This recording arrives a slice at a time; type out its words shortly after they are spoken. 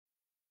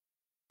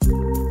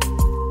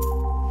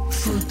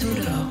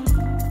Futuro.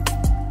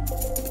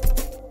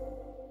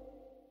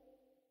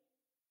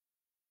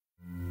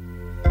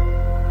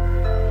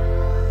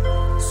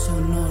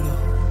 Sonoro.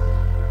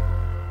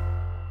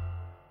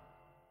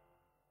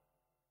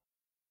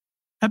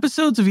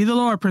 Episodes of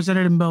Ídolo are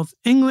presented in both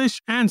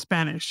English and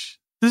Spanish.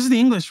 This is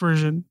the English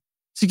version.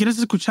 Si quieres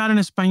escuchar en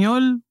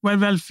español,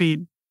 vuelve al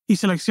feed y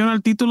selecciona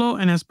el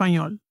título en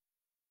español.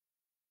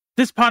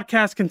 This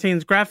podcast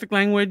contains graphic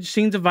language,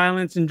 scenes of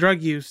violence, and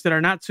drug use that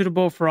are not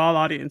suitable for all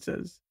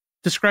audiences.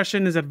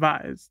 Discretion is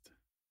advised.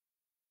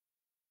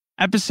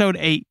 Episode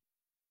 8.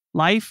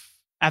 Life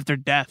After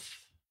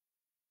Death.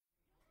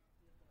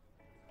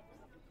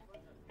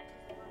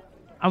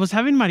 I was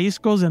having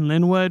mariscos in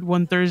Linwood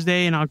one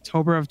Thursday in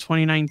October of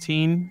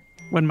 2019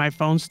 when my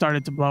phone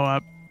started to blow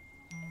up.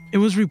 It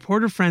was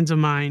reporter friends of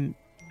mine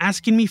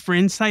asking me for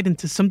insight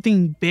into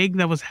something big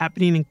that was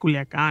happening in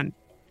Culiacán.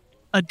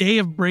 A day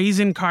of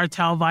brazen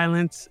cartel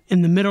violence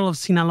in the middle of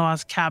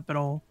Sinaloa's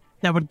capital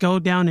that would go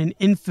down in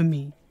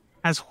infamy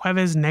as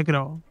Jueves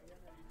Negro,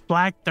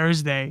 Black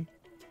Thursday,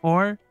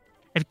 or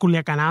El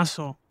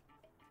Culiacanazo.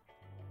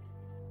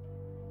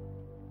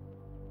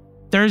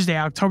 Thursday,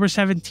 October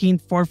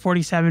 17th,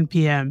 4:47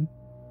 p.m.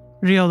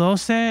 Rio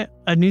Doce,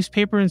 a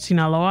newspaper in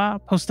Sinaloa,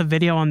 posts a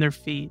video on their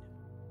feed.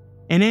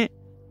 In it,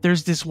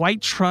 there's this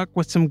white truck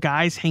with some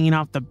guys hanging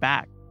off the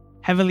back,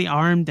 heavily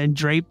armed and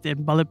draped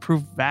in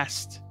bulletproof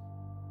vests.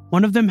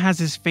 One of them has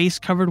his face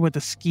covered with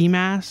a ski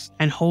mask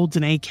and holds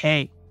an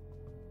AK.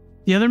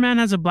 The other man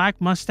has a black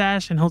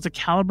mustache and holds a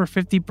caliber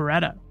 50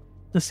 Beretta,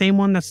 the same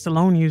one that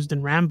Stallone used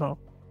in Rambo.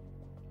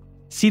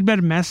 Silber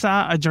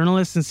Mesa, a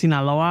journalist in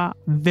Sinaloa,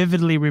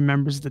 vividly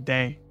remembers the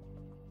day.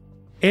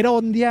 Era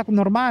un día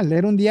normal,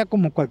 era un día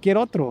como cualquier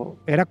otro,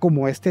 era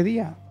como este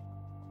día.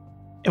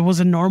 It was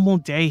a normal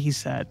day, he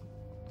said.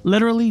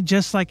 Literally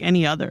just like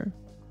any other.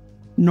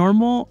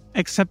 Normal,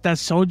 except that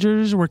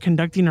soldiers were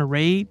conducting a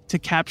raid to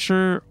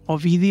capture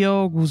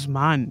Ovidio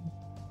Guzmán,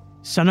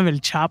 son of El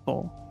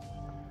Chapo.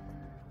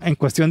 En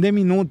cuestión de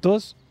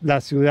minutos, la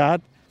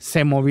ciudad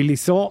se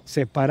movilizó,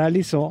 se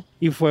paralizó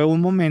y fue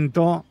un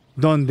momento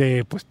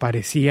donde pues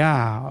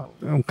parecía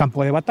un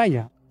campo de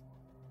batalla.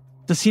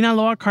 The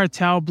Sinaloa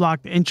cartel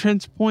blocked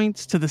entrance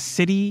points to the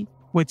city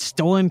with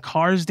stolen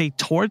cars they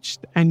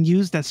torched and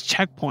used as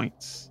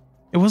checkpoints.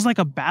 It was like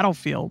a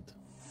battlefield.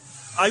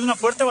 Hay una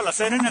fuerte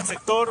balacera en el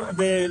sector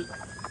de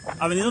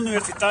Avenida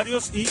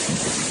Universitarios y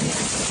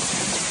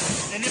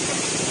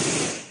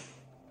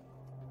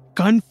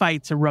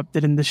Gunfights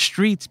erupted in the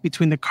streets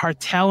between the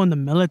cartel and the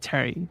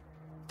military.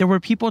 There were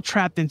people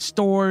trapped in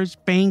stores,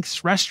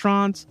 banks,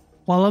 restaurants,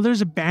 while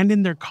others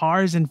abandoned their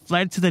cars and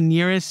fled to the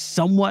nearest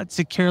somewhat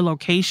secure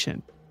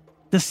location.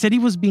 The city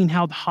was being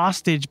held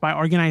hostage by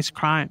organized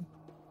crime.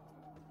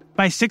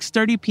 By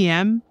 6:30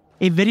 p.m.,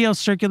 a video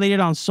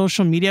circulated on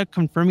social media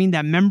confirming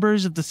that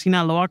members of the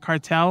Sinaloa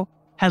cartel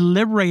had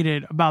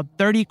liberated about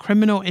 30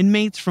 criminal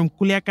inmates from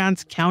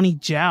Culiacán's county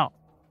jail.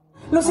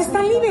 ¡Los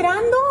están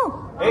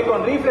liberando!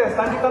 Con rifles,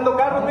 están quitando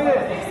carros, mire.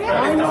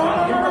 ¡Ay, no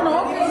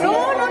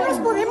nos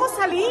podemos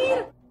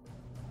salir!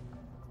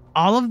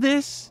 All of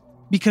this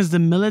because the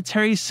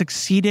military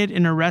succeeded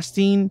in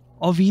arresting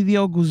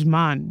Ovidio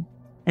Guzmán,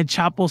 El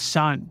Chapo's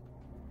son.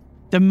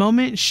 The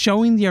moment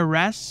showing the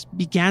arrests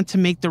began to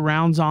make the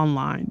rounds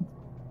online.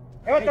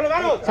 Sal,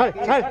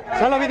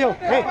 Ovidio.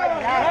 Hey.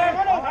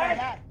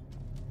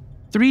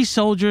 3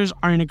 soldiers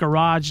are in a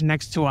garage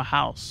next to a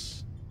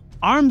house.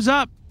 Arms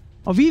up!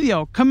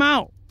 Ovidio, come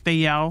out! They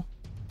yell.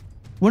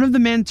 One of the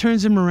men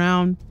turns him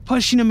around,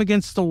 pushing him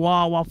against the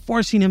wall while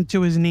forcing him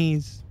to his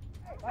knees.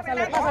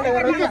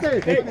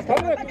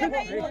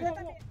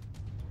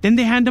 Then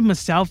they hand him a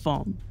cell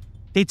phone.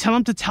 They tell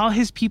him to tell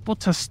his people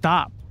to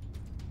stop.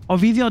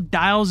 Ovidio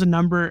dials a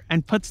number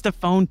and puts the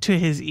phone to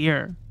his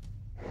ear.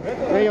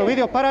 Hey,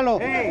 Ovidio, páralo.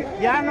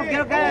 Ya no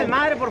quiero que haga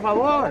desmadre, por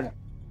favor.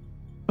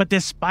 But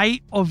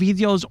despite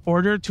Ovidio's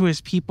order to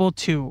his people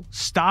to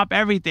stop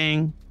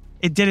everything,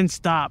 it didn't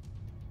stop.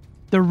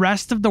 The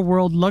rest of the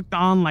world looked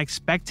on like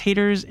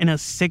spectators in a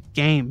sick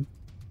game,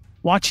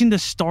 watching the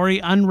story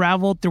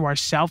unravel through our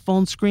cell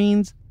phone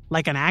screens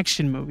like an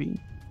action movie.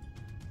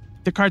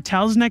 The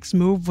cartel's next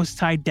move was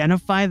to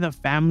identify the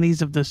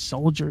families of the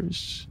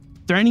soldiers,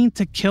 threatening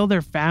to kill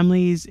their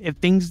families if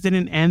things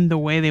didn't end the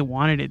way they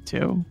wanted it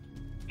to.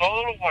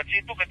 Todos los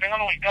guachitos que tengan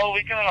ubicado,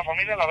 ubiquen a la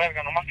familia a la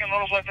verga. Nomás que no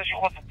los sueltes,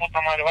 hijo de tu puta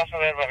madre. Vas a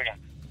ver, verga.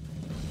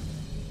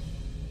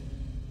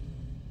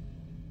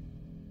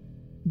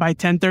 By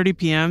 10:30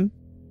 p.m.,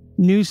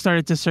 news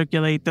started to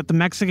circulate that the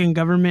Mexican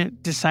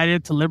government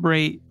decided to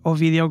liberate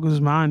Ovidio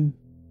Guzmán.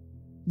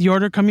 The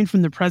order coming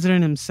from the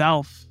president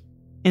himself,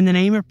 in the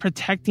name of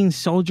protecting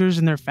soldiers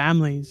and their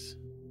families.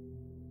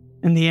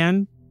 In the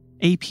end,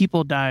 8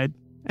 people died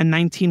and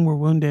 19 were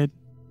wounded.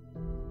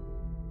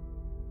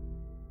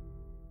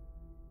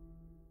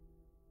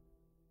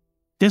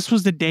 This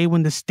was the day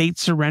when the state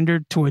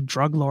surrendered to a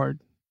drug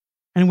lord,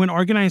 and when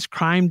organized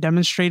crime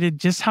demonstrated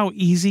just how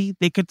easy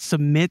they could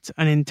submit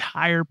an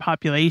entire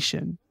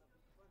population.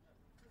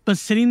 But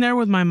sitting there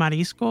with my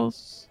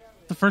mariscos,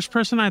 the first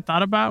person I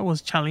thought about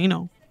was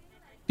Chalino,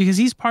 because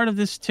he's part of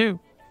this too.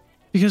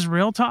 Because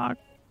real talk,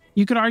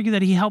 you could argue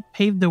that he helped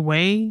pave the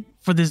way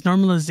for this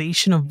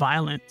normalization of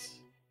violence.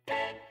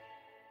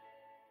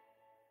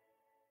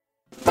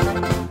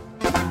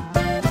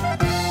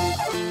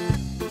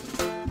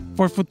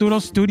 For Futuro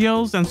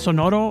Studios and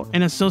Sonoro,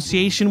 in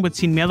association with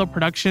Sin Miedo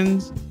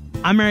Productions,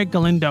 I'm Eric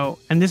Galindo,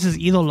 and this is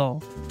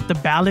Idolo, the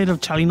Ballad of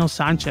Chalino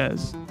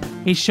Sanchez,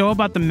 a show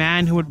about the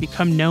man who would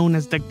become known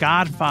as the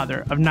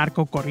godfather of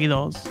narco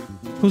corridos,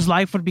 whose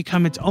life would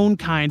become its own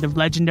kind of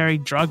legendary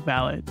drug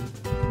ballad.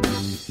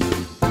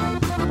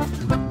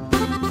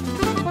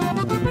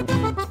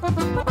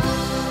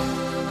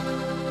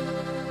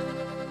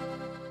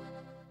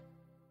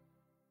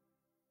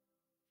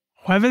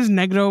 Jueves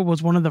Negro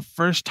was one of the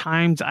first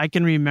times I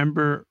can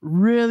remember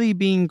really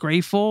being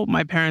grateful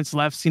my parents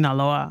left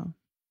Sinaloa.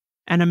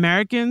 And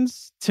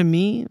Americans, to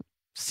me,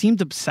 seemed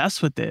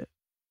obsessed with it.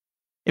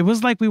 It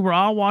was like we were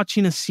all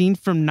watching a scene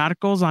from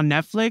Narcos on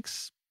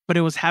Netflix, but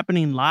it was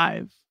happening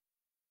live.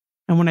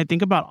 And when I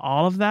think about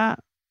all of that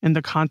in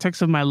the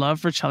context of my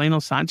love for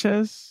Chalino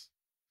Sanchez,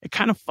 it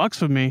kind of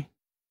fucks with me.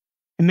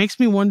 It makes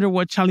me wonder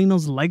what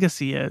Chalino's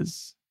legacy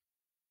is.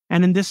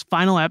 And in this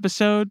final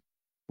episode,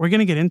 we're going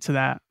to get into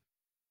that.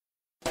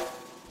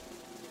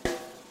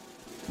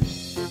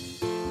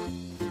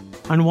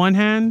 On one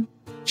hand,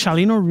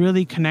 Chalino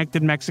really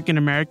connected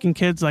Mexican-American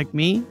kids like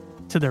me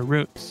to their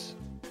roots.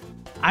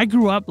 I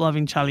grew up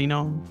loving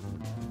Chalino.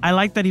 I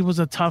liked that he was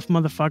a tough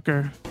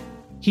motherfucker.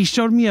 He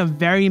showed me a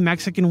very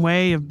Mexican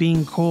way of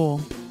being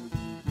cool.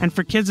 And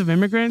for kids of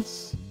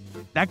immigrants,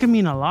 that could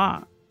mean a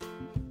lot.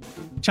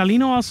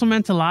 Chalino also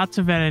meant a lot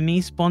to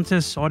Berenice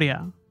Ponce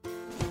Soria.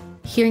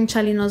 Hearing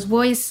Chalino's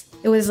voice,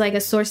 it was like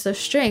a source of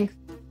strength.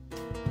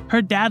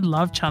 Her dad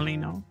loved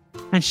Chalino,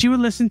 and she would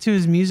listen to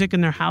his music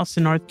in their house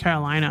in North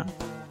Carolina.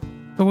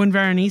 But when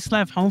Berenice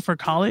left home for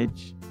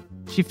college,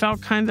 she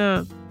felt kind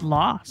of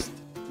lost.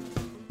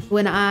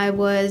 When I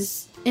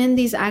was in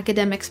these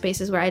academic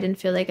spaces where I didn't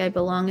feel like I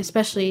belonged,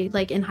 especially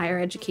like in higher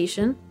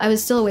education, I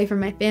was still away from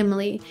my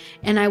family,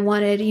 and I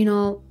wanted,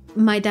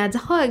 my dad's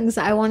hugs.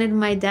 I wanted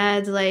my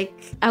dad's, I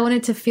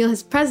wanted to feel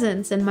his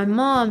presence, and my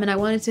mom, and I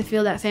wanted to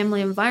feel that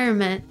family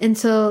environment. And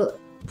so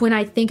when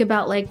I think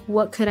about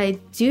what could I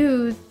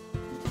do?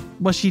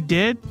 What she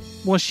did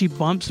was she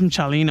bumped some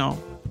Chalino.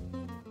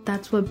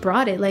 That's what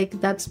brought it.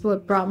 That's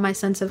what brought my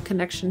sense of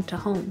connection to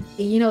home.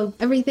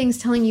 Everything's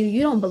telling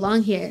you don't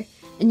belong here.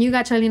 And you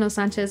got Chalino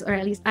Sanchez, or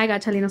at least I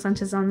got Chalino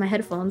Sanchez on my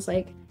headphones.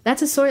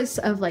 That's a source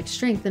of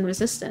strength and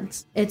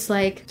resistance. It's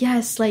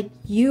yes,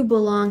 you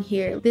belong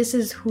here. This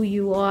is who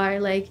you are.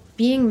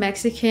 Being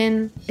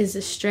Mexican is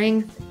a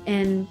strength,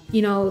 and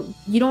you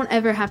don't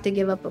ever have to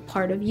give up a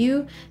part of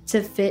you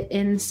to fit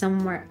in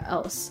somewhere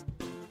else.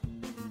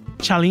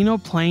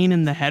 Chalino playing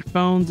in the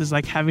headphones is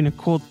like having a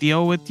cool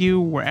tío with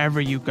you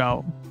wherever you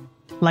go.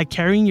 Like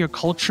carrying your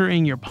culture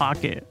in your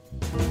pocket.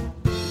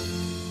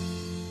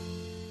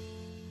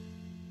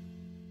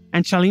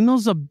 And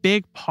Chalino's a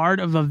big part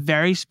of a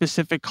very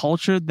specific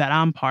culture that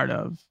I'm part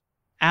of.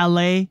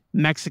 LA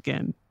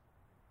Mexican.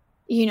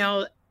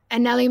 An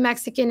LA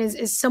Mexican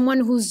is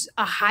someone who's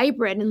a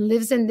hybrid and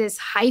lives in this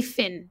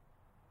hyphen.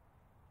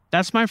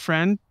 That's my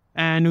friend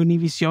and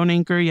Univision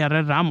anchor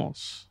Yared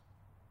Ramos.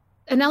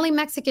 An LA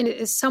Mexican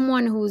is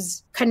someone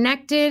who's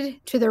connected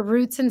to their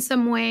roots in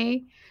some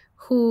way,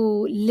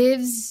 who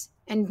lives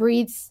and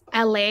breathes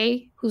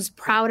LA, who's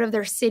proud of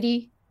their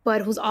city,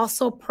 but who's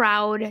also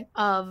proud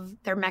of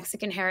their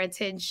Mexican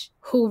heritage,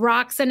 who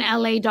rocks an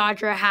LA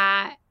Dodger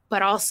hat,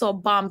 but also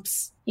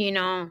bumps,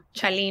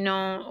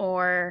 Chalino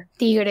or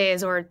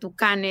Tigres or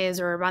Tucanes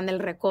or Banda El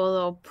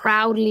Recodo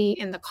proudly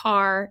in the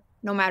car,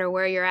 no matter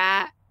where you're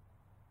at.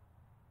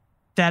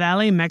 That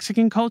LA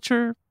Mexican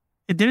culture,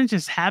 it didn't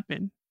just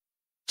happen.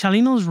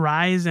 Chalino's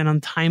rise and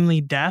untimely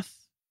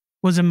death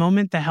was a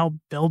moment that helped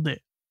build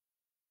it.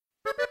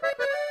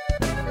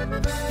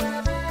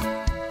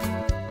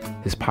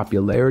 His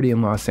popularity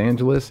in Los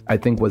Angeles, I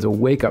think, was a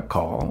wake-up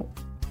call.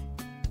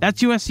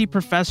 That's USC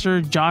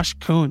professor Josh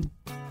Kuhn.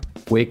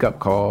 Wake-up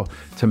call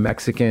to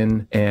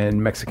Mexican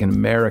and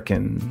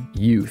Mexican-American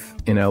youth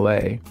in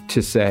LA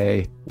to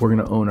say, we're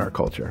going to own our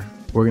culture.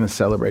 We're going to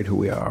celebrate who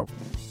we are.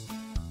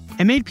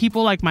 It made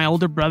people like my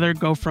older brother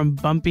go from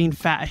bumping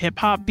fat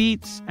hip-hop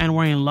beats and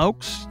wearing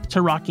lokes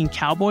to rocking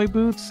cowboy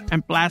boots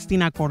and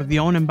blasting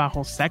acordeon and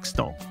bajo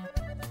sexto.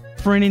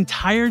 For an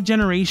entire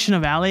generation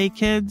of LA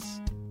kids,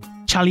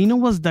 Chalino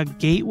was the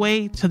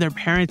gateway to their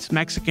parents'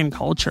 Mexican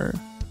culture.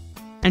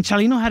 And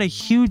Chalino had a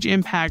huge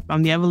impact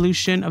on the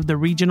evolution of the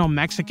regional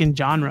Mexican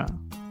genre.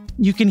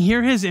 You can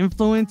hear his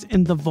influence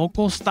in the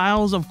vocal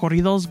styles of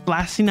corridos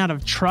blasting out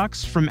of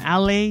trucks from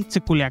LA to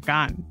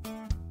Culiacan.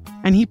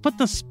 And he put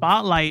the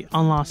spotlight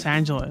on Los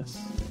Angeles.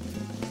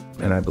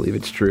 And I believe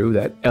it's true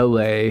that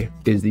LA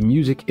is the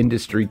music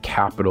industry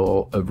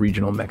capital of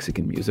regional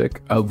Mexican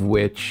music, of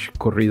which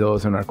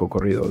corridos and narco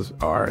corridos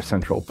are a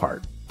central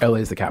part. LA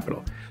is the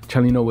capital.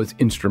 Chalino was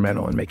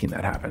instrumental in making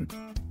that happen.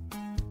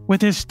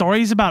 With his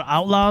stories about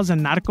outlaws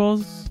and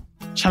narcos,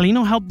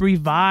 Chalino helped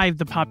revive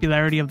the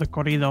popularity of the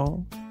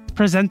corrido.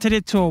 presented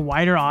it to a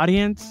wider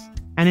audience,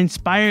 and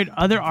inspired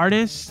other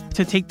artists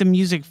to take the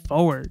music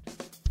forward.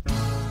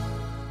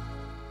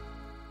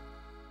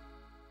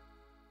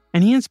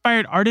 And he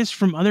inspired artists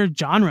from other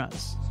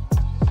genres.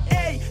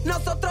 Hey,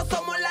 nosotros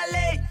somos la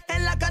ley,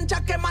 en la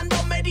cancha quemando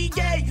Mary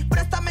J.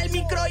 Préstame el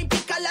micro y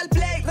pícale al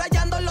play,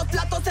 rayando los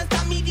platos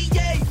está mi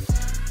DJ.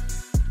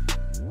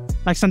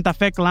 Like Santa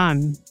Fe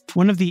Clan,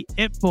 one of the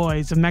it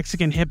boys of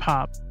Mexican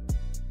hip-hop.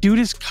 Dude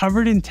is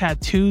covered in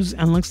tattoos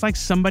and looks like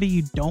somebody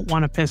you don't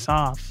want to piss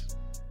off.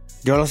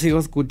 Yo lo sigo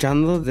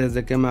escuchando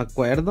desde que me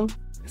acuerdo.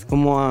 Es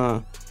como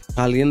a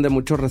alguien de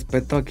mucho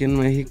respeto aquí en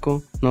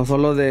México. No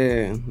solo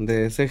de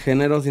ese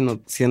género, sino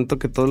siento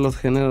que todos los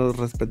géneros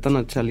respetan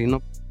a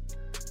Chalino.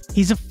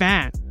 He's a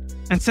fan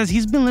and says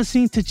he's been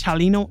listening to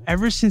Chalino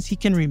ever since he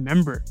can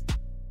remember.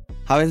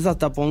 A veces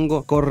hasta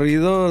pongo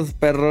corridos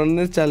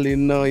perrones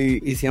Chalino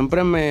y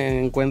siempre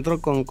me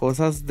encuentro con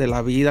cosas de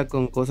la vida,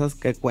 con cosas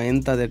que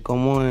cuenta de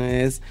cómo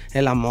es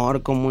el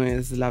amor, cómo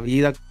es la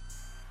vida.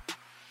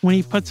 When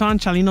he puts on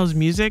Chalino's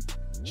music,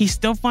 he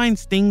still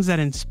finds things that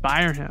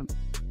inspire him.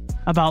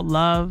 About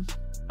love,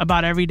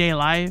 about everyday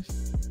life.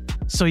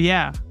 So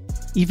yeah,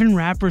 even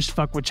rappers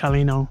fuck with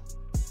Chalino.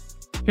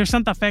 Here's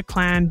Santa Fe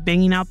Clan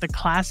banging out the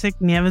classic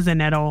Nieves de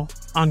Enero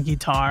on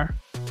guitar.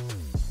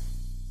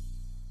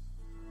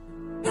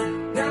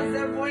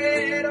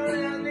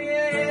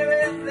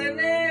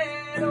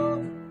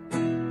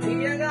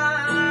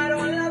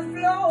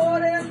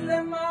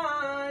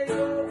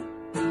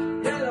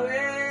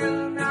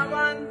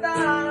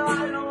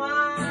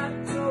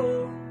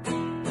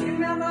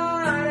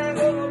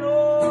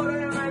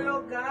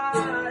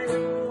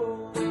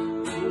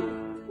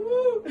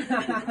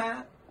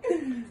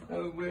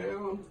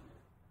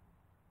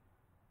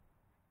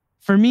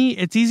 For me,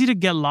 it's easy to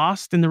get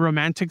lost in the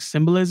romantic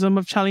symbolism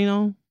of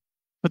Chalino,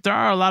 but there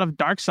are a lot of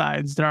dark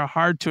sides that are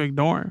hard to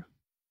ignore.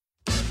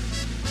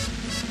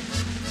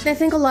 I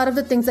think a lot of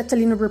the things that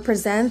Chalino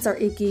represents are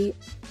icky.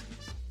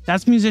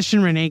 That's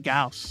musician Renee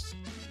Gauss.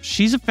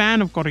 She's a fan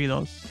of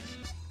corridos.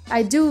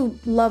 I do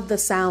love the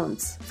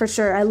sounds, for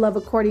sure. I love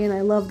accordion,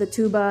 I love the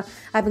tuba.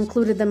 I've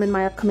included them in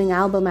my upcoming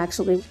album,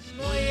 actually.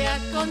 Voy a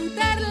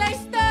contar la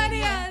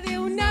historia de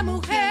una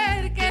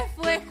mujer que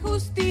fue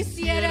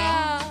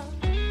justiciera.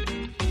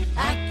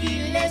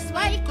 Aquí les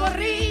va el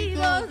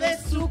corrido de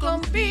su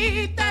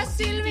compita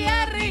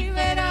Silvia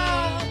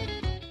Rivera.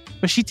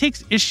 But she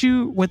takes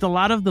issue with a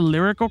lot of the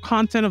lyrical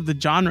content of the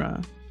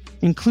genre,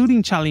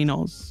 including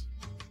Chalino's.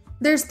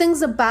 There's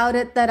things about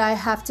it that I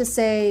have to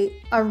say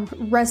are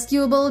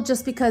rescuable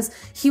just because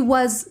he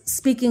was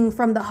speaking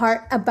from the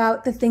heart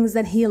about the things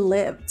that he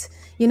lived.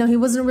 You know, he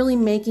wasn't really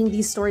making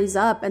these stories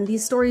up, and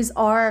these stories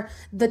are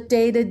the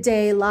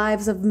day-to-day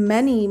lives of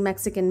many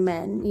Mexican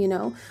men, you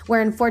know, where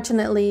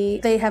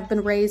unfortunately they have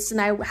been raised, and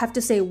I have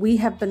to say we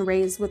have been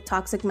raised with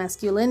toxic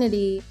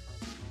masculinity.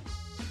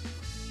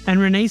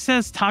 And Renee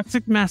says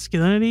toxic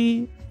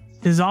masculinity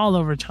is all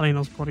over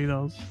Chalino's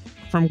corridos,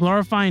 from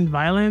glorifying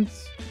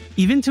violence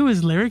even to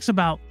his lyrics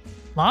about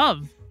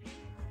love.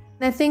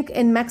 I think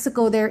in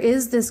Mexico, there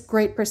is this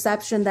great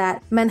perception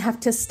that men have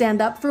to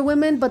stand up for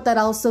women, but that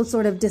also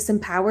sort of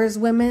disempowers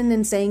women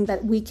in saying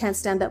that we can't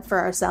stand up for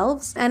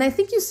ourselves. And I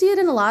think you see it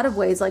in a lot of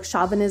ways, like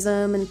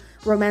chauvinism and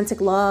romantic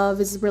love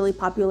is really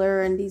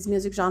popular in these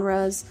music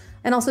genres,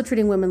 and also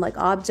treating women like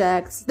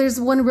objects. There's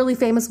one really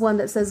famous one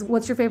that says,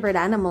 "What's your favorite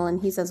animal?"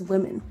 And he says,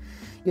 "Women."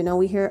 You know,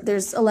 we hear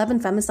there's 11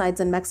 femicides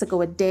in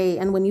Mexico a day.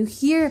 And when you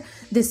hear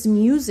this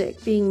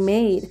music being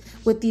made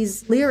with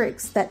these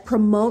lyrics that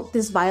promote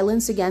this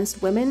violence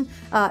against women,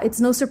 it's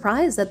no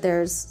surprise that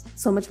there's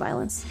so much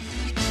violence.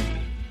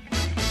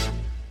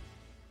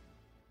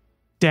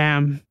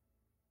 Damn.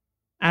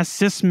 As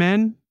cis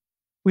men,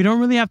 we don't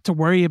really have to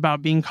worry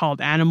about being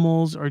called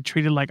animals or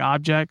treated like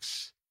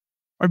objects,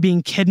 or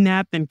being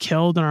kidnapped and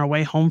killed on our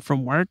way home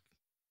from work.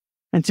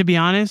 And to be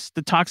honest,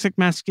 the toxic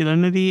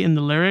masculinity in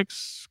the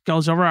lyrics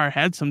goes over our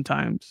heads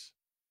sometimes.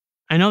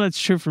 I know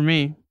that's true for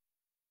me.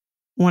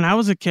 When I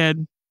was a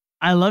kid,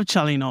 I loved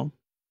Chalino,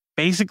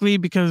 basically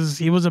because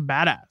he was a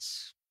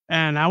badass,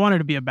 and I wanted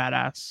to be a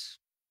badass.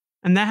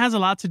 And that has a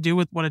lot to do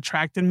with what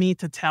attracted me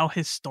to tell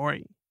his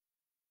story.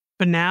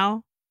 But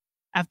now,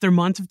 after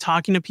months of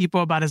talking to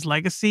people about his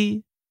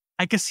legacy,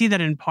 I can see that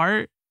in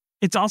part,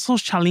 it's also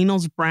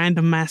Chalino's brand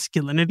of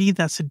masculinity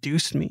that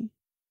seduced me.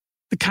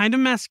 The kind of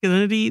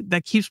masculinity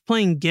that keeps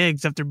playing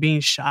gigs after being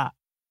shot.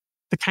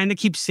 The kind that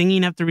keeps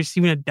singing after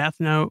receiving a death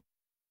note.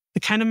 The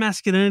kind of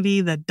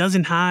masculinity that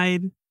doesn't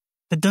hide,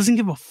 that doesn't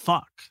give a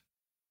fuck.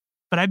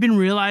 But I've been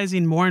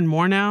realizing more and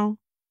more now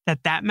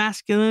that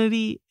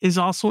masculinity is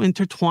also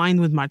intertwined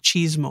with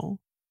machismo,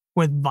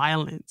 with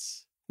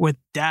violence, with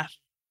death.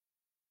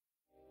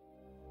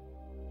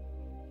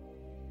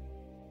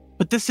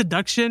 But this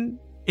seduction,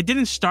 it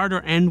didn't start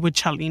or end with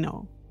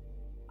Chalino.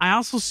 I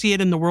also see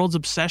it in the world's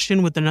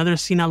obsession with another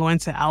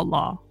Sinaloense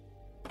outlaw.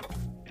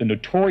 The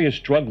notorious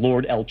drug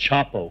lord El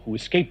Chapo, who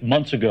escaped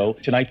months ago,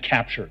 tonight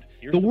captured.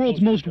 The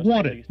world's most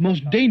wanted,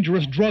 most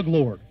dangerous drug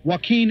lord,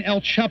 Joaquin El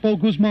Chapo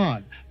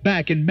Guzman,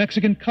 back in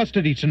Mexican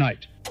custody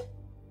tonight.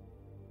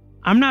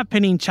 I'm not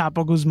pinning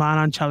Chapo Guzman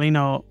on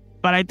Chalino,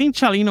 but I think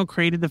Chalino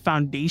created the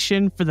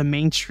foundation for the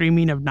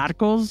mainstreaming of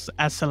narcos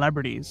as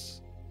celebrities.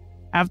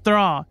 After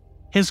all,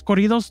 his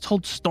corridos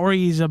told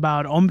stories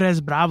about hombres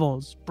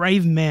bravos,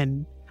 brave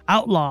men,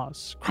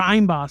 outlaws,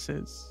 crime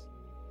bosses.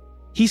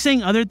 He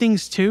sang other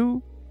things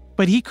too,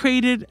 but he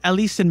created, at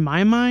least in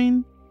my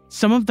mind,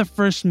 some of the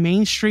first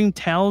mainstream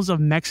tales of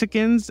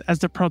Mexicans as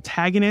the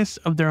protagonists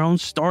of their own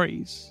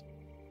stories.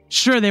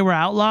 Sure, they were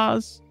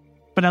outlaws,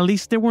 but at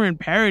least they weren't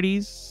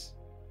parodies.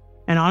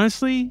 And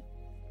honestly,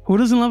 who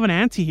doesn't love an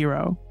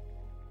anti-hero?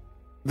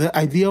 The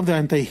idea of the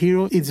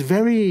anti-hero is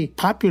very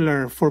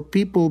popular for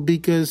people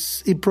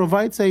because it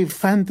provides a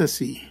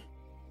fantasy.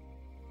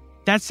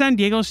 That's San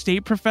Diego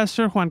State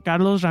professor Juan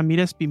Carlos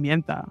Ramirez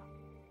Pimienta.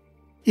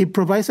 It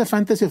provides a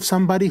fantasy of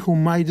somebody who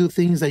might do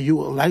things that you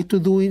would like to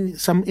do in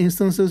some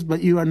instances,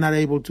 but you are not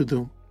able to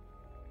do.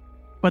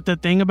 But the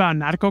thing about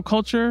narco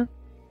culture,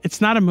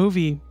 it's not a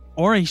movie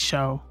or a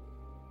show.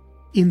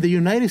 In the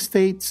United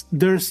States,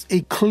 there's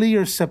a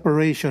clear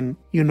separation.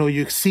 You know,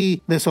 you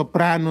see The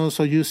Sopranos,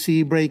 or you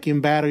see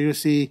Breaking Bad, or you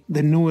see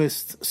the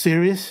newest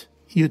series.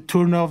 You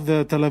turn off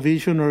the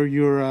television or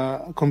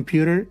your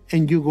computer,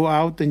 and you go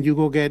out and you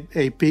go get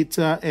a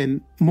pizza, and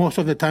most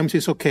of the times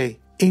it's okay.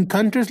 In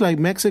countries like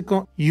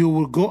Mexico, you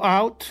will go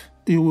out,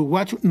 you will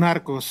watch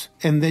Narcos,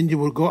 and then you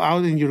will go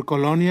out in your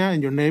colonia,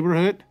 in your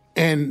neighborhood,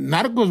 and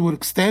Narcos will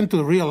extend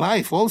to real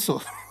life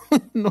also.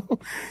 No?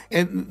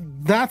 And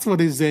that's what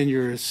is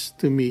dangerous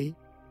to me.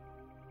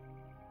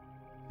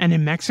 And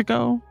in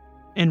Mexico,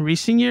 in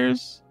recent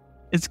years,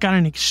 it's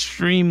gotten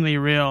extremely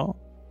real.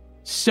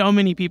 So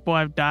many people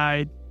have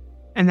died.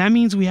 And that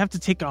means we have to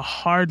take a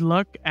hard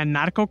look at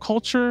narco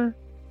culture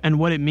and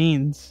what it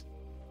means.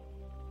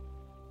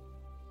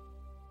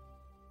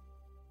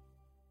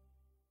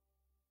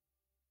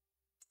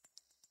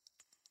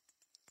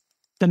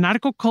 The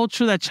narco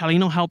culture that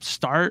Chalino helped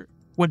start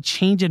would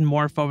change and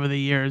morph over the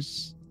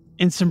years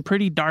in some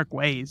pretty dark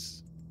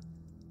ways.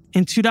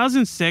 In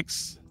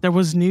 2006, there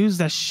was news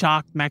that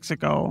shocked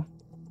Mexico.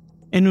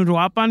 In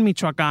Uruapan,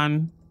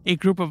 Michoacan, a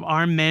group of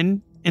armed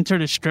men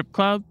entered a strip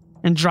club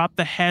and dropped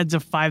the heads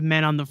of 5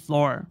 men on the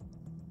floor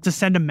to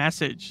send a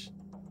message.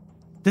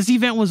 This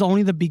event was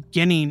only the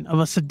beginning of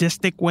a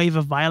sadistic wave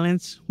of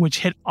violence which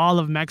hit all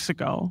of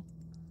Mexico.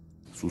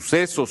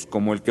 Sucesos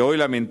como el que hoy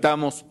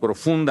lamentamos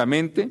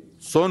profundamente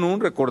son un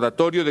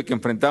recordatorio de que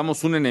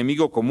enfrentamos un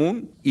enemigo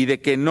común y de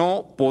que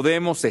no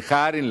podemos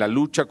cejar en la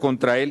lucha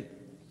contra él.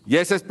 Y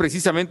esa es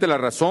precisamente la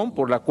razón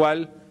por la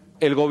cual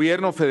el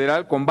gobierno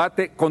federal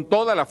combate con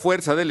toda la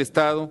fuerza del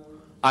Estado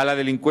a la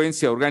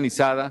delincuencia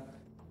organizada.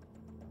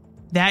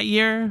 That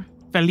year,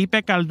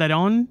 Felipe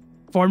Calderón,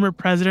 former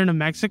president of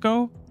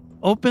Mexico,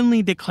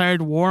 openly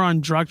declared war on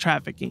drug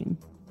trafficking.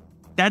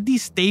 That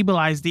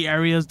destabilized the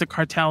areas the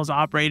cartels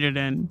operated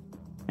in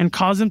and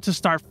caused them to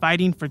start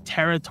fighting for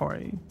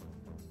territory.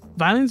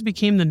 Violence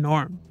became the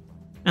norm,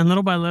 and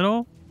little by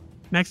little,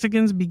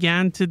 Mexicans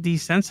began to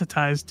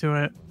desensitize to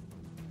it.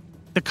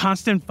 The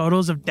constant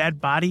photos of dead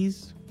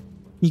bodies,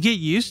 you get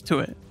used to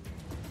it.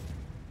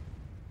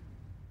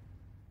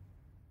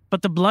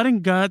 But the blood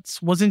and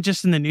guts wasn't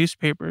just in the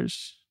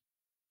newspapers.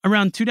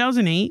 Around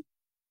 2008,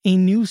 a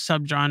new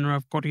subgenre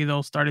of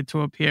corrido started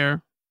to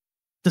appear.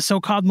 The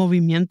so-called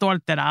Movimiento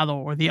Alterado,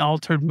 or the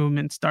altered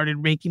movement,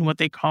 started making what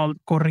they called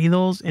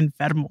corridos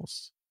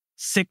enfermos,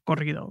 sick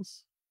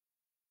corridos.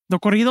 The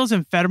corridos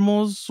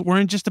enfermos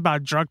weren't just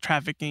about drug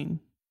trafficking.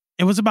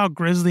 It was about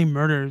grisly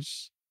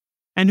murders,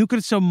 and who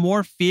could sow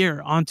more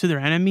fear onto their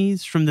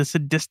enemies from the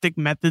sadistic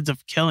methods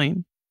of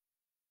killing.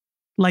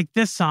 Like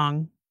this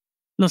song,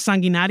 Los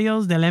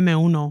Sanguinarios del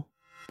M1.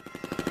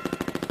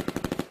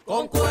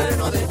 Con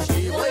cuerno de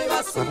chivo y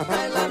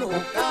bazooka en la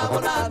nuca,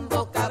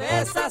 volando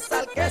cabezas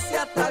al que se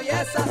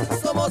atraviesa.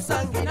 Somos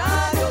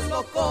sanguinarios,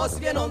 locos,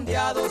 bien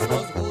ondeados,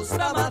 nos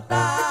gusta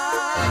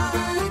matar.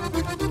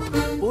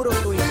 Puro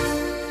twist.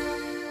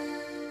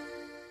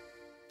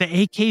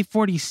 The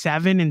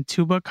AK-47 and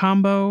tuba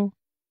combo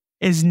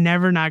is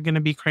never not going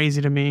to be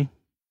crazy to me.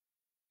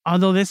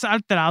 Although this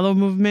Alterado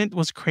movement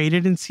was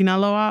created in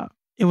Sinaloa,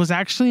 it was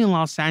actually in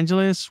Los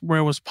Angeles where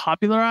it was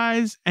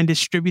popularized and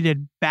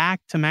distributed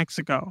back to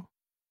Mexico.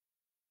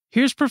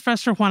 Here's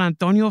Professor Juan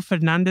Antonio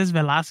Fernández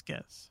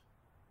Velázquez.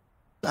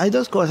 Hay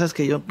dos cosas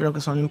que yo creo que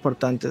son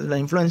importantes. La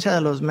influencia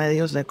de los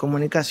medios de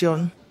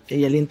comunicación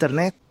y el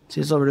Internet,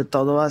 sí, sobre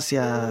todo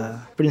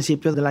hacia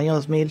principios del año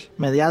 2000,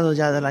 mediados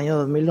ya del año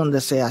 2000,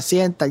 donde se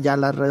asientan ya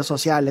las redes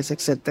sociales,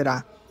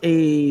 etc.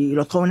 Y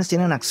los jóvenes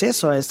tienen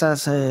acceso a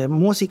estas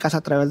músicas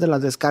a través de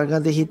las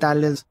descargas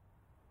digitales.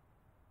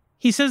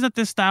 He says that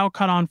this style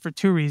caught on for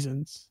 2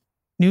 reasons.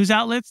 News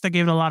outlets that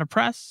gave it a lot of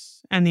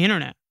press, and the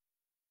internet.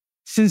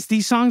 Since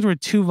these songs were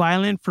too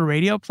violent for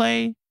radio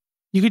play,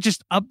 you could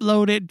just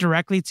upload it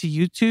directly to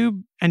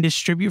YouTube and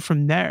distribute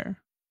from there.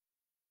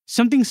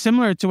 Something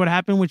similar to what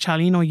happened with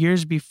Chalino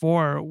years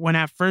before, when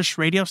at first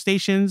radio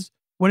stations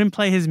wouldn't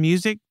play his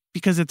music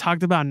because it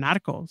talked about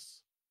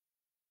narcos.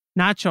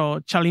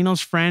 Nacho,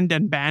 Chalino's friend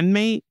and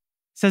bandmate,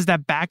 says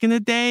that back in the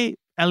day,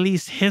 at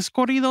least his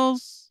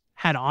corridos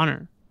had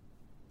honor.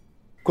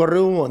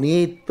 corrido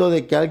bonito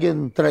de que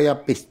alguien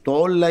traía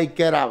pistola y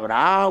que era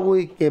bravo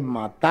y que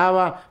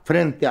mataba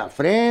frente a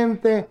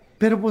frente,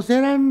 pero pues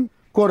eran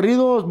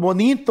corridos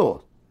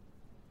bonitos.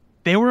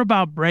 They were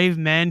about brave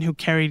men who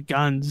carried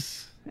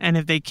guns, and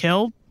if they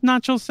killed,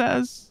 Nacho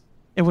says,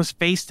 it was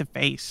face to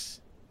face,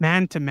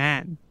 man to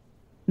man.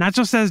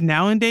 Nacho says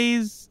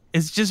nowadays,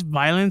 it's just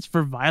violence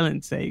for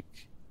violence sake.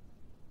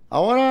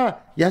 Ahora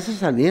ya se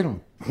salieron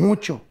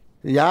mucho.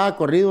 Ya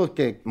corridos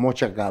que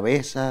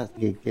mochacabezas,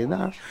 que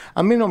nada.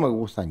 A mí no me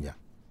gustan ya.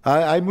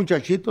 Hay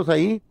muchachitos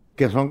ahí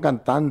que son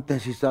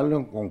cantantes y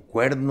salen con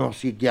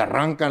cuernos y que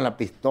arrancan la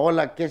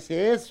pistola. ¿Qué es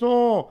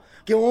eso?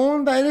 ¿Qué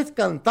onda? ¿Eres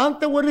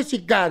cantante o eres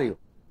sicario?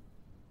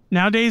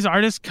 Nowadays,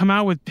 artists come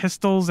out with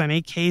pistols and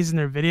AKs in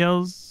their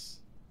videos.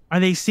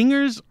 Are they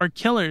singers or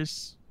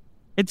killers?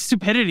 It's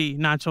stupidity,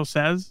 Nacho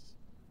says.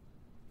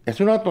 Es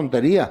una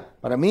tontería.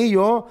 Para mí,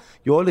 yo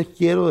les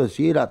quiero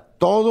decir a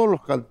todos los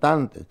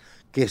cantantes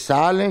que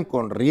salen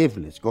con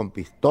rifles, con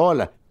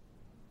pistolas.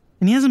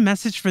 And he has a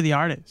message for the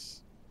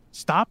artists.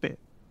 Stop it.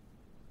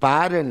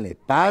 Párenle,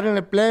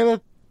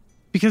 plebe.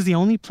 Because the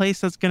only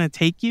place that's going to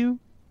take you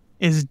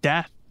is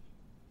death.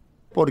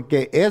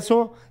 Porque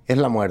eso es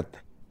la muerte.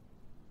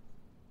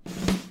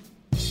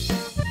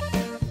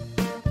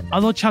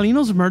 Although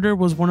Chalino's murder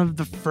was one of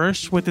the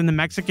first within the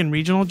Mexican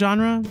regional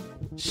genre,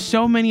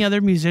 so many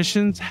other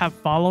musicians have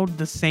followed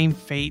the same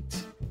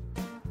fate.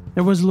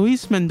 There was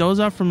Luis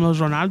Mendoza from Los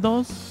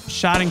Ronaldos,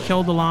 shot and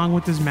killed along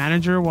with his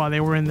manager while they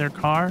were in their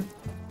car.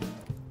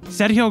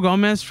 Sergio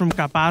Gomez from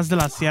Capaz de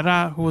la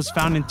Sierra, who was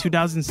found in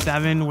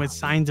 2007 with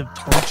signs of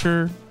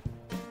torture.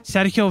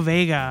 Sergio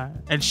Vega,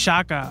 El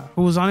Shaka,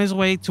 who was on his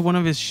way to one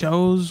of his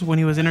shows when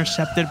he was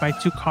intercepted by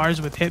 2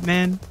 cars with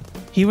hitmen.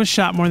 He was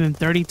shot more than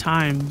 30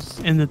 times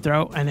in the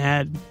throat and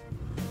head.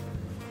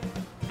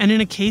 And in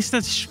a case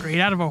that's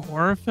straight out of a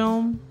horror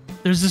film,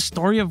 there's the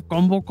story of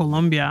Combo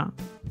Colombia,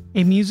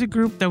 a music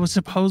group that was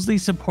supposedly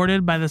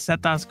supported by the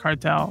Zetas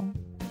cartel.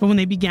 But when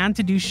they began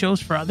to do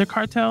shows for other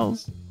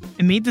cartels,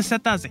 it made the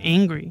Zetas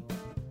angry.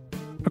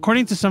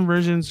 According to some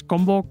versions,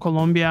 Combo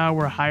Colombia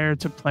were hired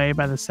to play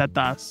by the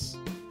Zetas.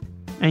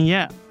 And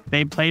yeah,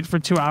 they played for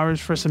 2 hours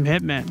for some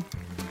hitmen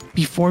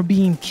before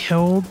being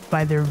killed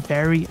by their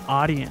very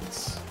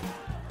audience.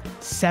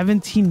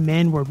 17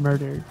 men were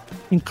murdered,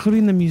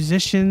 including the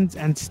musicians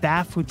and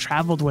staff who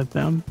traveled with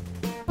them.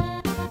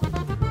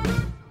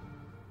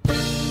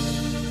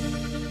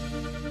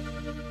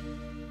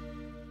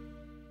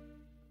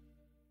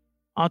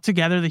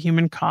 Altogether, the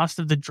human cost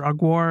of the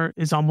drug war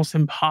is almost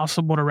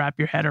impossible to wrap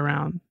your head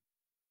around.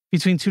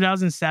 Between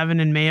 2007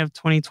 and May of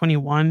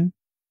 2021,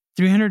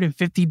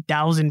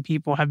 350,000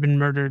 people have been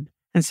murdered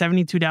and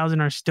 72,000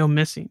 are still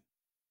missing.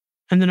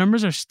 And the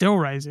numbers are still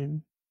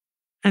rising.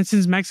 And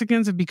since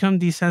Mexicans have become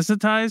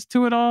desensitized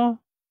to it all,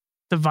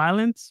 the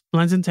violence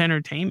blends into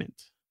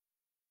entertainment.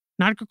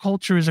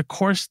 Narcoculture is, of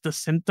course, the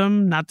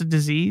symptom, not the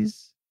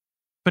disease,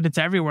 but it's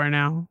everywhere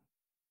now.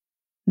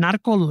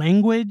 Narco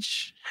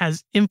language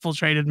has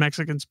infiltrated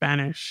Mexican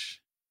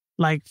Spanish,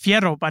 like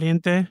fierro,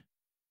 pariente.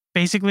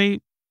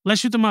 Basically,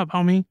 let's shoot them up,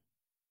 homie.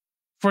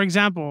 For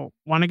example,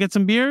 want to get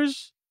some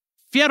beers?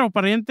 Fierro,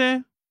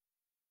 pariente.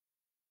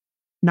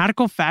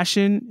 Narco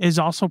fashion is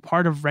also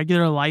part of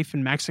regular life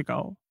in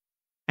Mexico,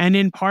 and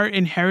in part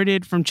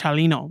inherited from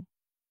Chalino.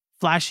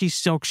 Flashy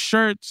silk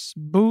shirts,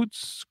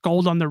 boots,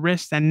 gold on the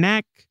wrist and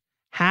neck,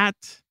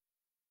 hat.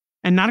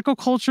 And narco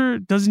culture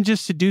doesn't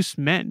just seduce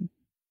men.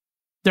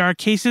 There are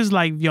cases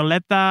like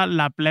Violeta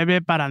La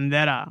Plebe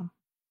Parandera,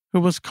 who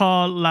was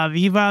called La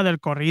Diva del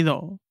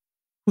Corrido,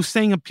 who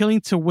sang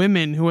appealing to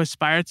women who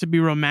aspired to be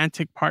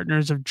romantic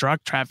partners of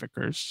drug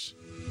traffickers.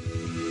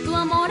 Tu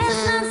amor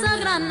es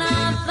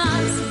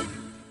lanzagranadas,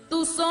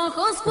 tus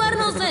ojos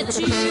cuernos de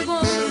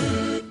chivo,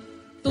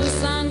 tu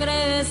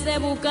sangre es de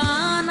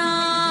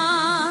bucanas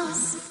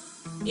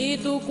y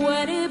tu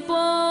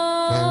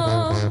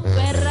cuerpo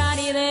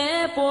Ferrari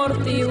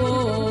deportivo.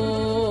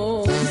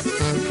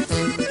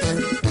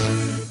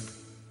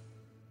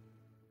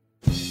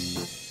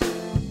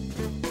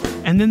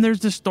 And then there's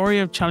the story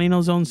of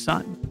Chalino's own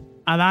son,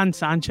 Adan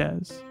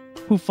Sanchez,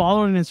 who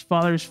followed in his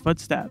father's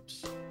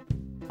footsteps.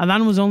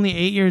 Adan was only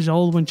 8 years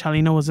old when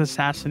Chalino was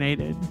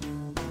assassinated,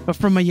 but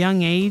from a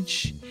young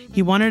age,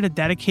 he wanted to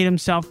dedicate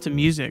himself to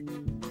music.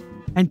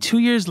 And 2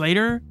 years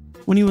later,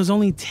 when he was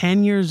only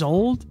 10 years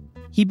old,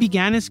 he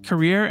began his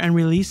career and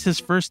released his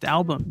first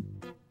album,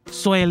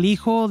 Soy el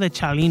Hijo de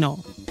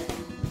Chalino.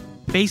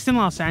 Based in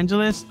Los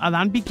Angeles,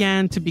 Adan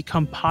began to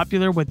become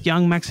popular with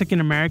young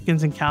Mexican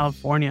Americans in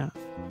California.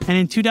 And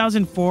in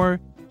 2004,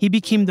 he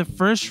became the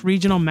first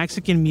regional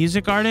Mexican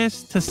music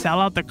artist to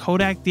sell out the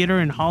Kodak Theater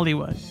in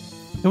Hollywood.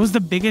 It was the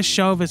biggest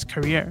show of his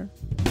career.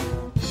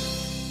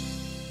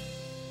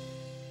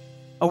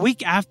 A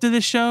week after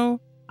the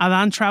show,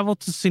 Adan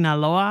traveled to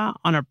Sinaloa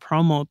on a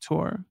promo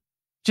tour,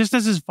 just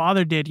as his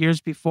father did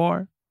years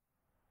before.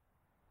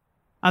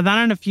 Adan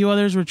and a few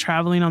others were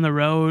traveling on the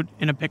road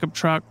in a pickup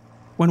truck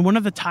when one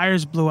of the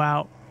tires blew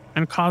out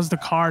and caused the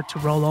car to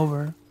roll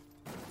over.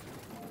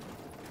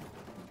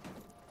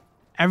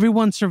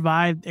 everyone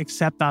survived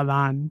except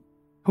Adan,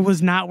 who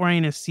was not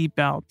wearing a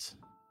seatbelt.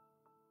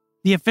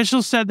 The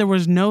officials said there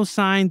was no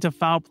signs of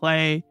foul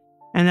play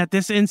and that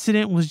this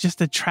incident was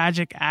just a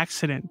tragic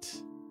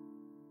accident.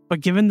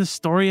 But given the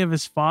story of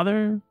his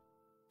father,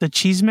 the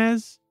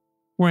chismes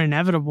were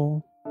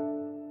inevitable.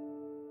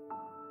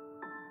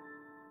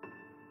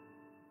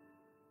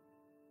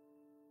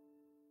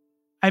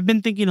 I've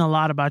been thinking a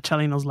lot about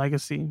Chalino's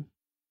legacy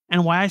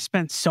and why I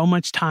spent so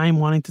much time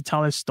wanting to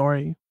tell his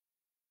story.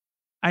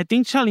 I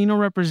think Chalino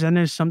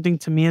represented something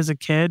to me as a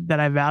kid that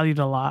I valued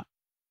a lot.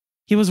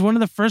 He was one of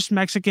the first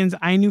Mexicans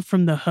I knew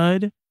from the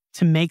hood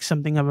to make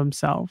something of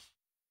himself,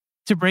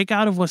 to break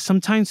out of what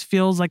sometimes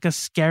feels like a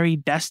scary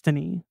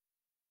destiny.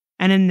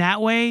 And in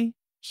that way,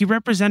 he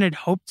represented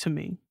hope to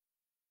me.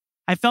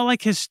 I felt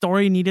like his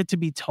story needed to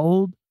be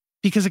told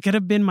because it could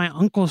have been my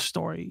uncle's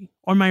story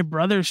or my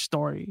brother's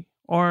story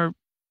or,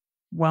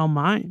 well,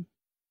 mine.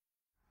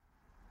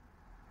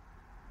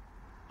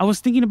 I was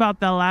thinking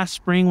about that last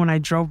spring when I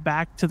drove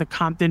back to the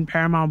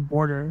Compton-Paramount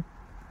border,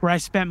 where I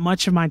spent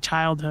much of my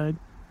childhood.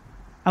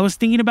 I was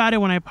thinking about it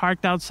when I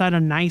parked outside a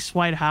nice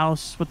white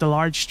house with a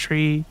large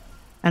tree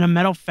and a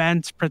metal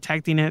fence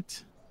protecting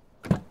it.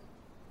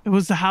 It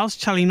was the house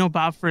Chalino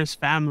bought for his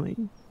family,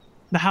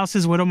 the house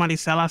his widow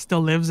Marisela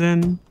still lives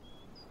in,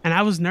 and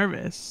I was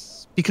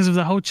nervous because of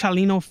the whole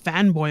Chalino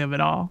fanboy of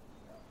it all.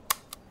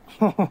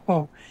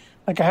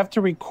 Like, I have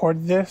to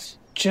record this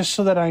just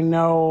so that I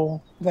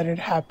know that it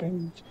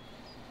happened.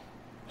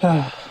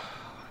 And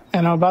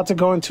I'm about to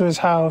go into his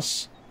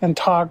house and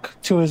talk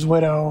to his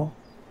widow.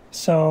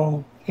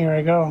 So here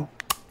I go.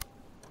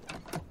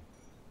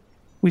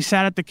 We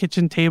sat at the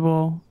kitchen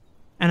table,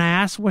 and I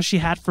asked what she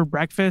had for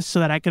breakfast so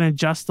that I can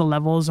adjust the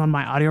levels on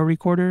my audio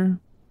recorder.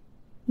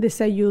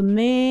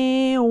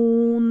 Desayuné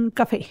un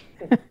café.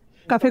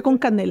 Café con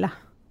canela.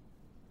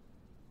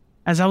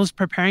 As I was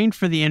preparing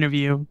for the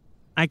interview,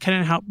 I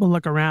couldn't help but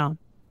look around.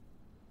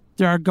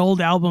 There are gold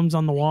albums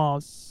on the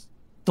walls,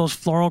 those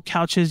floral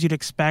couches you'd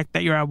expect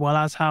at your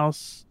abuela's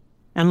house,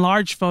 and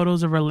large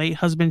photos of her late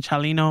husband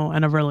Chalino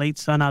and of her late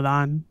son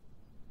Adan.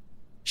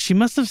 She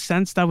must have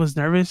sensed I was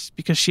nervous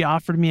because she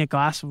offered me a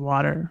glass of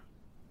water.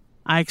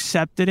 I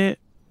accepted it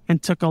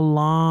and took a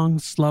long,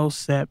 slow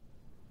sip,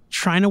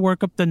 trying to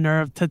work up the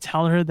nerve to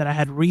tell her that I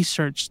had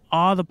researched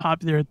all the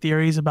popular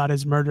theories about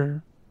his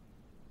murder.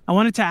 I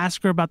wanted to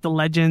ask her about the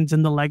legends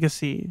and the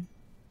legacy,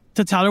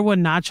 to tell her what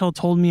Nacho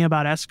told me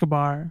about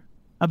Escobar,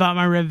 about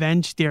my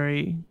revenge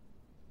theory,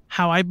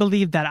 how I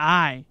believed that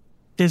I,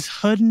 this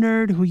hood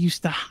nerd who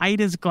used to hide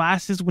his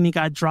glasses when he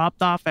got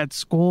dropped off at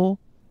school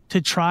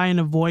to try and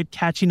avoid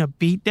catching a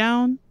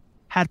beatdown,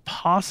 had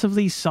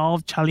possibly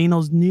solved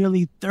Chalino's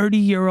nearly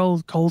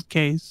 30-year-old cold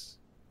case.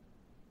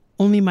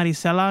 Only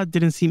Marisela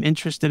didn't seem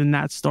interested in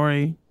that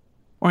story,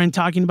 or in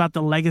talking about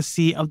the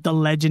legacy of the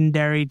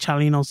legendary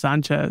Chalino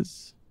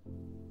Sanchez.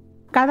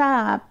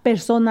 Cada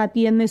persona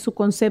tiene su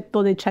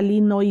concepto de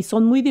Chalino y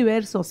son muy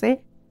diversos,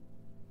 ¿eh?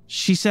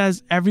 She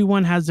says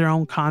everyone has their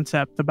own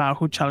concept about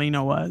who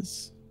Chalino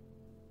was.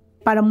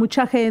 Para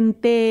mucha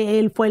gente,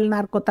 él fue el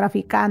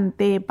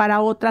narcotraficante.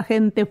 Para otra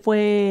gente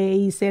fue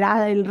y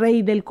será el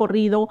rey del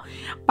corrido.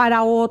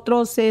 Para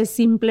otros es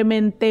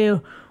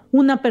simplemente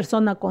una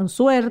persona con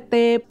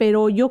suerte.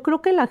 Pero yo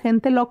creo que la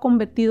gente lo ha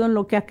convertido en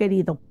lo que ha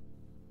querido.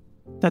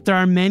 That there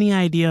are many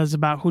ideas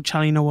about who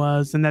Chalino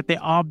was and that they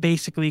all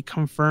basically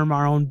confirm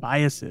our own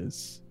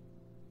biases.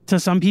 To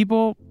some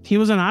people, he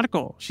was a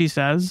narco, she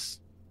says.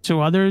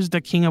 To others,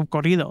 the king of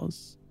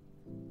corridos.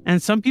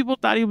 And some people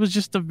thought he was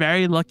just a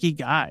very lucky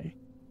guy.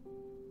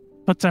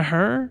 But to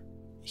her,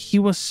 he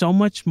was so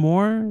much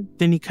more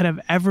than he could have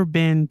ever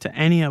been to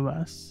any of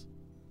us.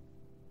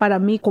 Para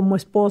mí, como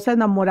esposa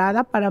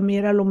enamorada, para mí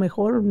era lo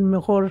mejor. El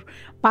mejor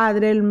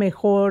padre, el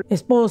mejor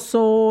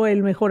esposo,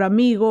 el mejor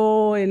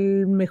amigo,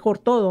 el mejor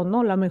todo,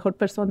 ¿no? La mejor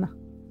persona.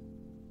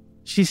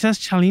 She says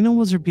Chalino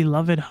was her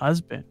beloved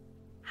husband,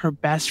 her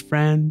best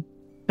friend,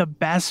 the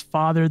best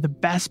father, the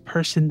best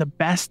person, the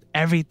best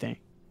everything.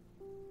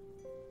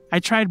 I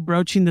tried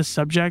broaching the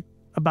subject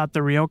about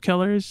the real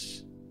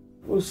killers.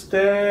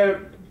 Usted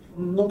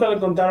nunca le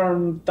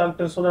contaron tal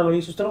persona lo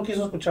hizo. Usted no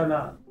quiso escuchar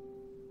nada.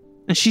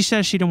 And she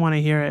says she didn't want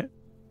to hear it.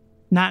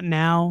 Not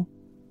now,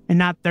 and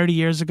not 30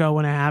 years ago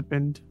when it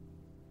happened.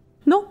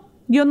 No,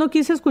 yo no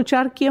quise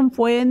escuchar quién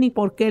fue, ni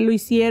por qué lo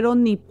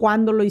hicieron, ni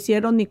cuándo lo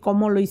hicieron, ni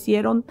cómo lo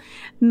hicieron.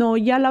 No,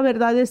 ya la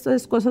verdad,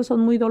 estas cosas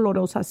son muy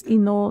dolorosas y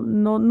no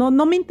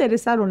me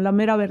interesaron, la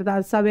mera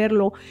verdad,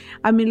 saberlo.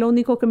 A mí lo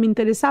único que me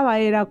interesaba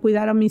era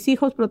cuidar a mis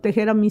hijos,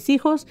 proteger a mis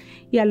hijos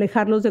y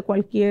alejarlos de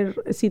cualquier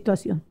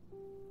situación.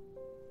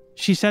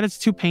 She said it's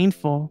too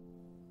painful,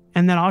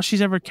 and that all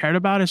she's ever cared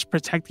about is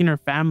protecting her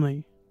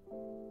family.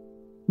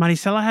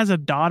 Marisela has a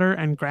daughter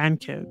and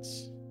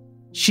grandkids.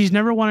 She's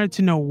never wanted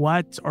to know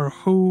what or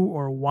who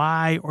or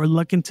why or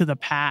look into the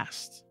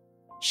past.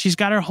 She's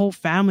got her whole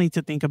family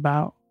to think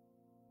about.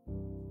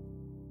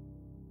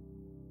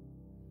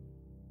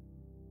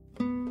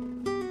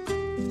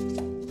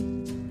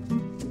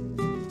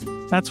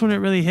 That's when it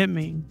really hit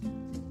me.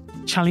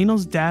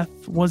 Chalino's death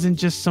wasn't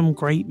just some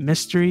great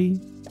mystery.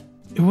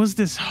 It was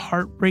this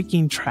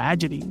heartbreaking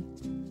tragedy.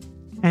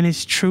 And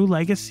his true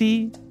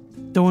legacy,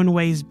 though in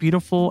ways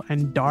beautiful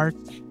and dark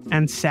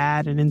and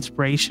sad and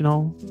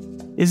inspirational,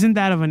 isn't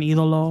that of an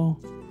ídolo,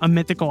 a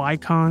mythical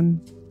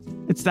icon.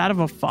 It's that of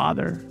a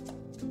father,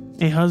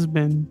 a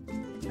husband,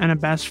 and a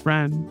best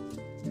friend.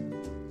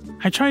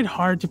 I tried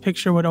hard to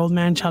picture what old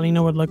man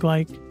Chalino would look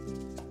like.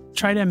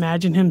 Try to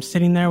imagine him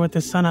sitting there with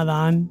his son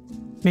Adan,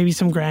 maybe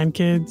some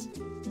grandkids,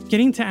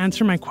 getting to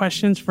answer my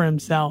questions for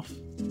himself.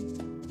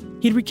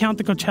 He'd recount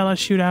the Coachella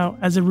shootout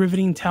as a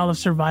riveting tale of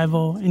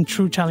survival in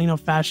true Chalino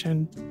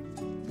fashion.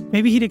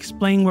 Maybe he'd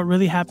explain what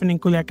really happened in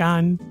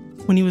Culiacan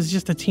when he was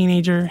just a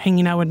teenager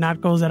hanging out with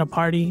narcos at a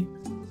party.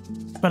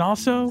 But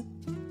also,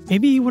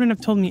 maybe he wouldn't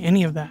have told me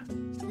any of that.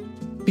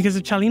 Because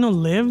if Chalino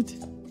lived,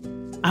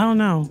 I don't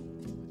know.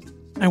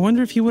 I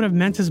wonder if he would have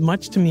meant as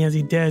much to me as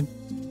he did.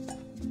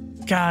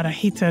 God, I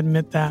hate to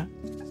admit that.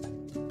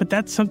 But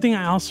that's something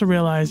I also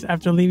realized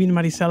after leaving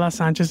Marisela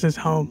Sanchez's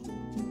home.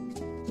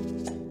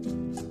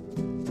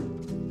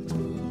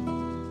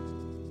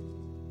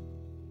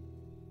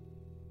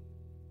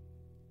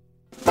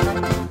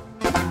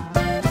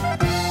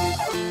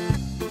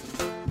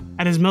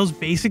 At his most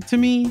basic to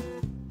me,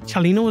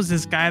 Chalino was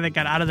this guy that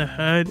got out of the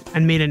hood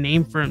and made a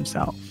name for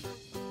himself.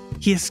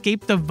 He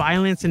escaped the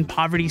violence and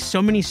poverty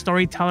so many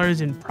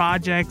storytellers in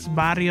projects,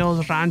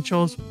 barrios,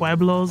 ranchos,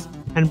 pueblos,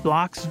 and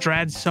blocks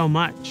dread so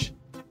much.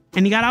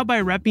 And he got out by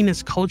repping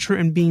his culture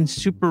and being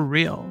super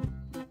real.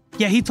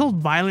 Yeah, he told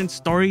violent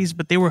stories,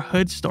 but they were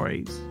hood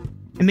stories.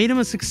 It made him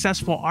a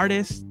successful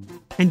artist.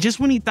 And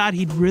just when he thought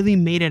he'd really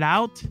made it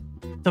out,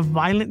 the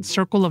violent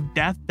circle of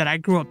death that I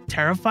grew up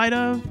terrified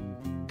of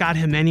got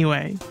him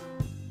anyway.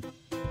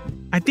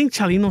 I think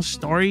Chalino's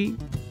story,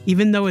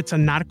 even though it's a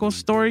narco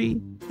story,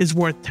 is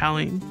worth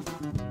telling.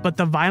 But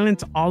the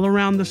violence all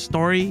around the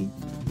story,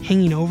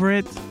 hanging over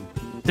it,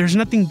 there's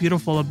nothing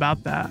beautiful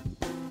about that.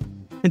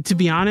 And to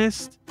be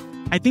honest,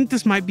 I think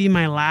this might be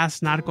my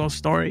last narco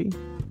story.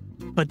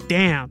 But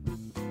damn,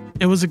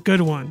 it was a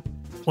good one,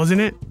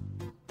 wasn't it?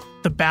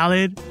 The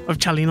Ballad of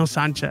Chalino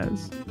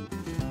Sanchez.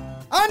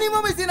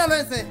 ¡Ánimo, mi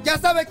sinaloense! Ya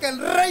sabe que el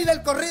rey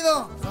del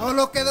corrido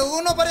solo quedó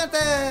uno, pariente.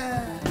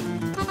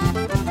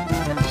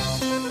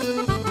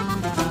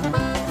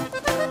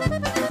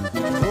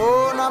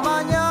 Una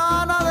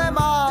mañana de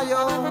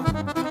mayo,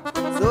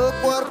 su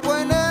cuerpo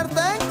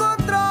inerte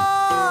encontraron,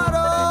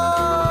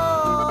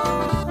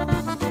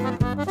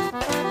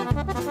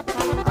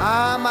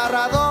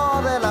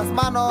 amarrado de las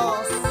manos,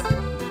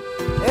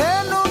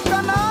 en un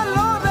canal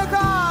lo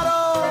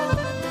dejaron,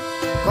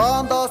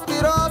 con 2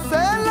 tiros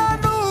en la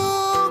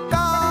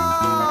nuca.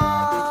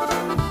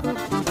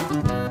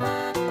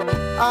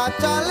 A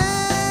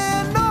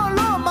Chalino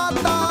lo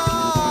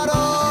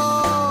mataron,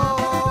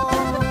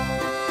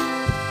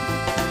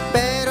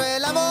 pero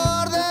el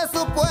amor de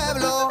su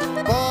pueblo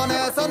con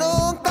eso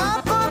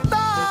nunca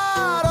contaron.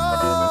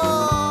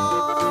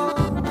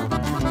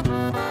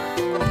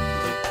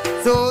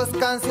 Sus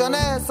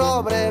canciones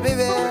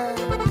sobreviven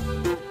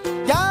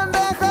y han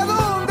dejado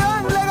un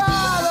gran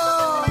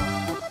legado.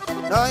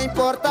 No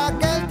importa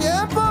que el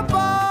tiempo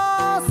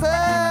pase,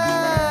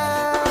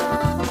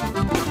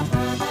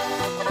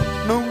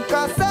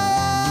 nunca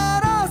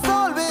serás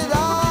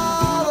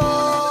olvidado.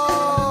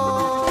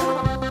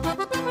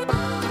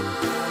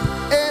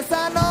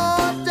 Esa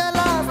noche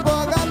las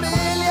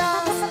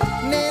bugambilias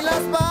ni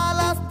las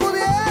balas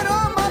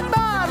pudieron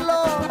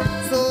matarlo.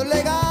 Su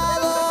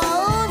legado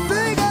aún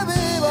sigue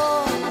vivo,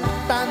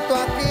 tanto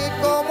aquí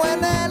como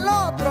en el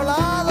otro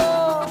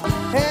lado.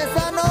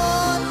 Esa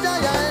noche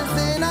allá en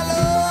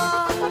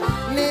Sinaloa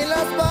ni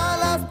las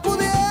balas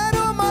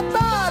pudieron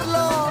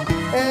matarlo.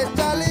 Es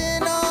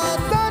Chalino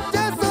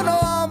Sánchez su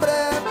nombre,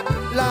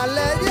 la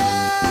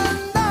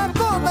leyenda ha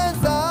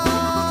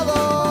comenzado.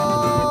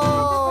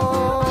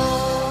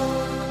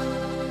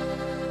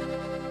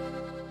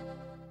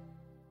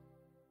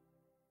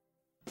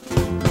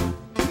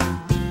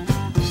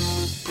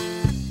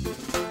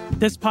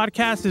 This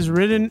podcast is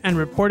written and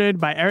reported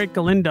by Eric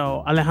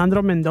Galindo,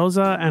 Alejandro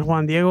Mendoza, and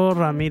Juan Diego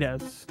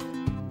Ramirez.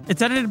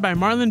 It's edited by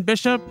Marlon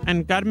Bishop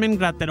and Carmen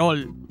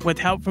Graterol, with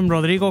help from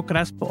Rodrigo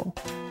Crespo.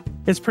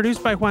 It's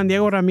produced by Juan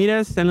Diego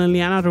Ramirez and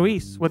Liliana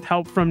Ruiz, with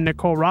help from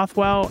Nicole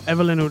Rothwell,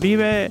 Evelyn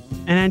Uribe,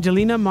 and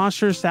Angelina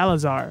Mosher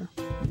Salazar.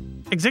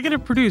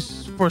 Executive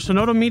produced for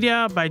Sonoro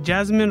Media by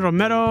Jasmine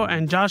Romero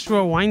and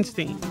Joshua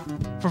Weinstein.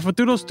 For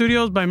Futuro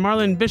Studios by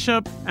Marlon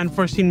Bishop, and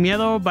for Sin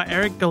Miedo by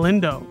Eric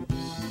Galindo.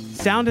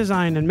 Sound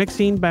design and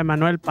mixing by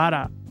Manuel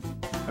Para.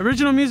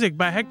 Original music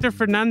by Hector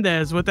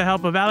Fernandez with the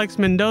help of Alex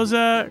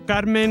Mendoza,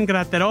 Carmen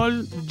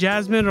Graterol,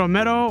 Jasmine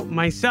Romero,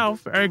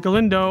 myself, Eric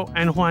Galindo,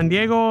 and Juan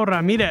Diego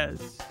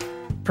Ramirez.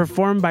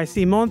 Performed by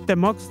Simon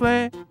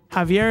Temoxle,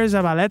 Javier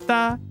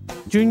Zabaleta,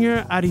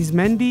 Junior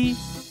Arizmendi,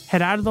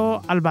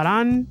 Gerardo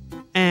Albaran,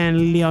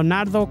 and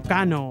Leonardo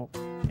Cano,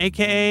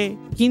 aka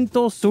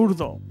Quinto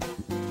Zurdo.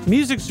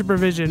 Music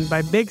supervision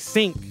by Big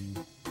Sync.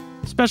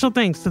 Special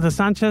thanks to the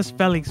Sanchez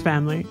Felix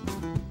family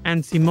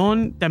and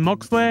Simon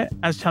Temoxle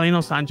as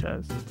Chalino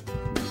Sanchez.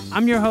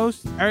 I'm your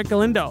host, Eric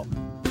Galindo.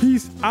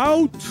 Peace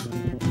out.